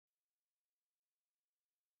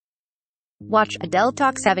Watch, Adele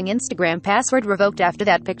talks having Instagram password revoked after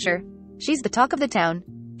that picture. She's the talk of the town.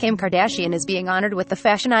 Kim Kardashian is being honored with the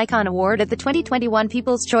Fashion Icon Award at the 2021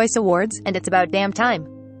 People's Choice Awards, and it's about damn time.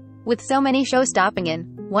 With so many shows stopping in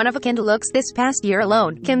one-of-a-kind looks this past year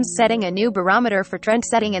alone, Kim's setting a new barometer for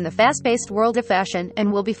trend-setting in the fast-paced world of fashion,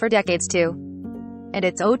 and will be for decades too. And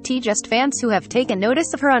it's just fans who have taken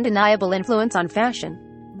notice of her undeniable influence on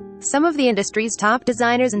fashion. Some of the industry's top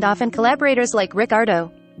designers and often collaborators like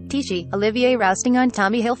Riccardo Tisci, Olivier Rousteing and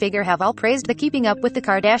Tommy Hilfiger have all praised the Keeping Up with the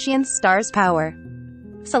Kardashians star's power.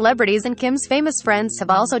 Celebrities and Kim's famous friends have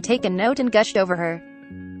also taken note and gushed over her.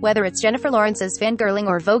 Whether it's Jennifer Lawrence's fangirling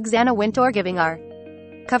or Vogue's Anna Wintour giving our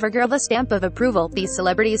cover girl the stamp of approval, these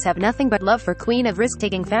celebrities have nothing but love for queen of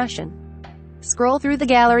risk-taking fashion. Scroll through the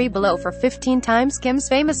gallery below for 15 times Kim's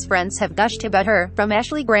famous friends have gushed about her, from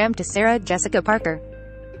Ashley Graham to Sarah Jessica Parker.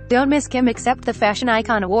 Don't miss Kim accept the Fashion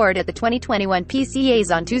Icon Award at the 2021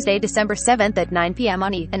 PCAs on Tuesday, December 7th at 9 p.m.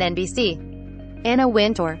 on E! and NBC. Anna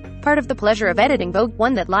Wintour, part of the pleasure of editing Vogue,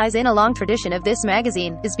 one that lies in a long tradition of this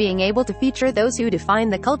magazine, is being able to feature those who define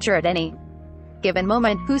the culture at any given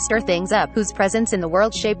moment, who stir things up, whose presence in the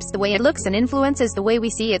world shapes the way it looks and influences the way we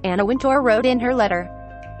see it, Anna Wintour wrote in her letter.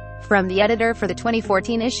 From the editor for the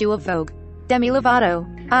 2014 issue of Vogue, Demi Lovato.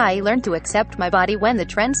 I learned to accept my body when the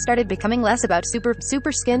trend started becoming less about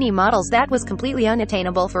super skinny models that was completely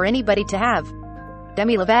unattainable for anybody to have.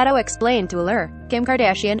 Demi Lovato explained to Allure. Kim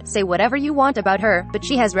Kardashian, say whatever you want about her, but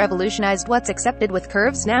she has revolutionized what's accepted with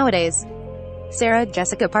curves nowadays. Sarah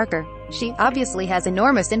Jessica Parker. She obviously has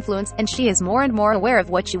enormous influence, and she is more and more aware of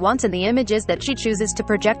what she wants in the images that she chooses to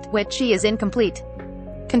project, which she is in complete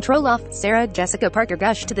control of. Sarah Jessica Parker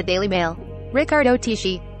gushed to the Daily Mail. Riccardo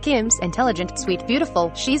Tisci. Kim's intelligent, sweet,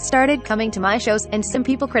 beautiful. She's started coming to my shows, and some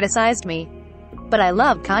people criticized me. But I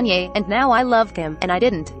love Kanye, and now I love Kim, and I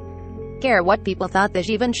didn't care what people thought. The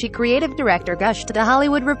Givenchy creative director gushed to The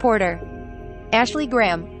Hollywood Reporter. Ashley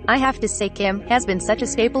Graham. I have to say Kim has been such a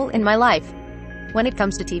staple in my life. When it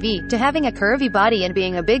comes to TV, to having a curvy body and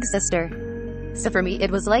being a big sister. So for me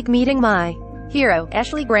it was like meeting my hero,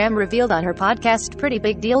 Ashley Graham revealed on her podcast Pretty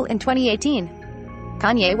Big Deal in 2018.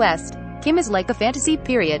 Kanye West. Kim is like a fantasy,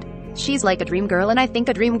 period. She's like a dream girl, and I think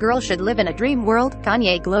a dream girl should live in a dream world,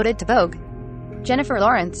 Kanye gloated to Vogue. Jennifer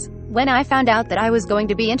Lawrence. When I found out that I was going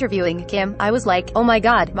to be interviewing Kim, I was like, oh my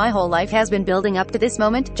god, my whole life has been building up to this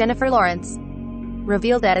moment, Jennifer Lawrence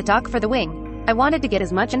revealed at a talk for The Wing. I wanted to get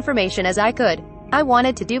as much information as I could. I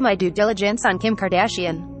wanted to do my due diligence on Kim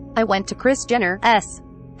Kardashian. I went to Kris Jenner's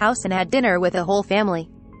house and had dinner with the whole family.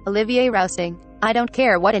 Olivier Rousteing. I don't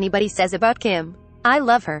care what anybody says about Kim. I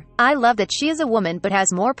love her. I love that she is a woman but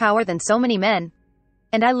has more power than so many men.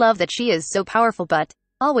 And I love that she is so powerful but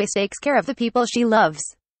always takes care of the people she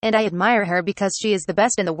loves. And I admire her because she is the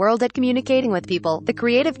best in the world at communicating with people, the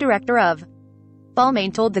creative director of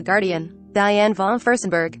Balmain told The Guardian. Diane von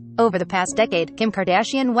Furstenberg. Over the past decade, Kim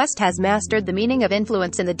Kardashian West has mastered the meaning of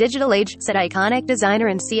influence in the digital age, said iconic designer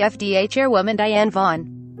and CFDA chairwoman Diane von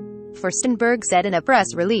Furstenberg said in a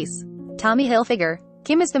press release. Tommy Hilfiger.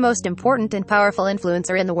 Kim is the most important and powerful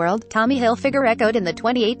influencer in the world, Tommy Hilfiger echoed in the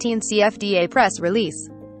 2018 CFDA press release.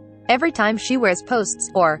 Every time she wears, posts,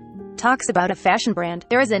 or talks about a fashion brand,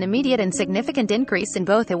 there is an immediate and significant increase in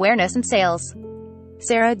both awareness and sales.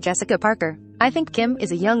 Sarah Jessica Parker. I think Kim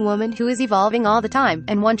is a young woman who is evolving all the time,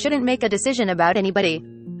 and one shouldn't make a decision about anybody.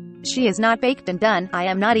 She is not baked and done, I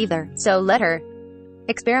am not either, so let her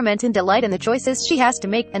experiment and delight in the choices she has to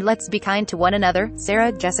make, and let's be kind to one another,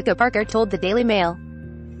 Sarah Jessica Parker told the Daily Mail.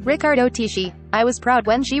 Riccardo Tisci. I was proud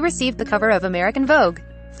when she received the cover of American Vogue.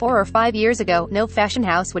 4 or 5 years ago, no fashion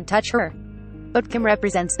house would touch her. But Kim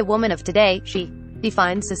represents the woman of today. She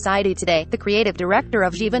defines society today, the creative director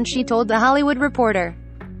of Givenchy told The Hollywood Reporter.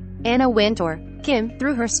 Anna Wintour. Kim,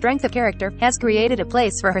 through her strength of character, has created a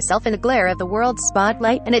place for herself in the glare of the world's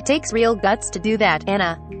spotlight, and it takes real guts to do that,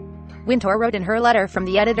 Anna Wintour wrote in her letter from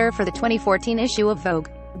the editor for the 2014 issue of Vogue.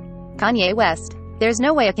 Kanye West. There's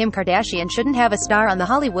no way a Kim Kardashian shouldn't have a star on the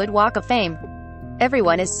Hollywood Walk of Fame.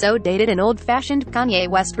 Everyone is so dated and old-fashioned, Kanye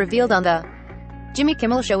West revealed on the Jimmy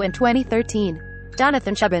Kimmel Show in 2013.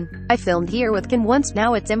 Jonathan Chubin. I filmed here with Kim once,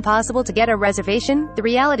 now it's impossible to get a reservation, the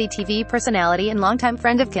reality TV personality and longtime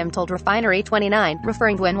friend of Kim told Refinery 29,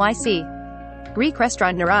 referring to NYC Greek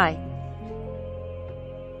restaurant Narai.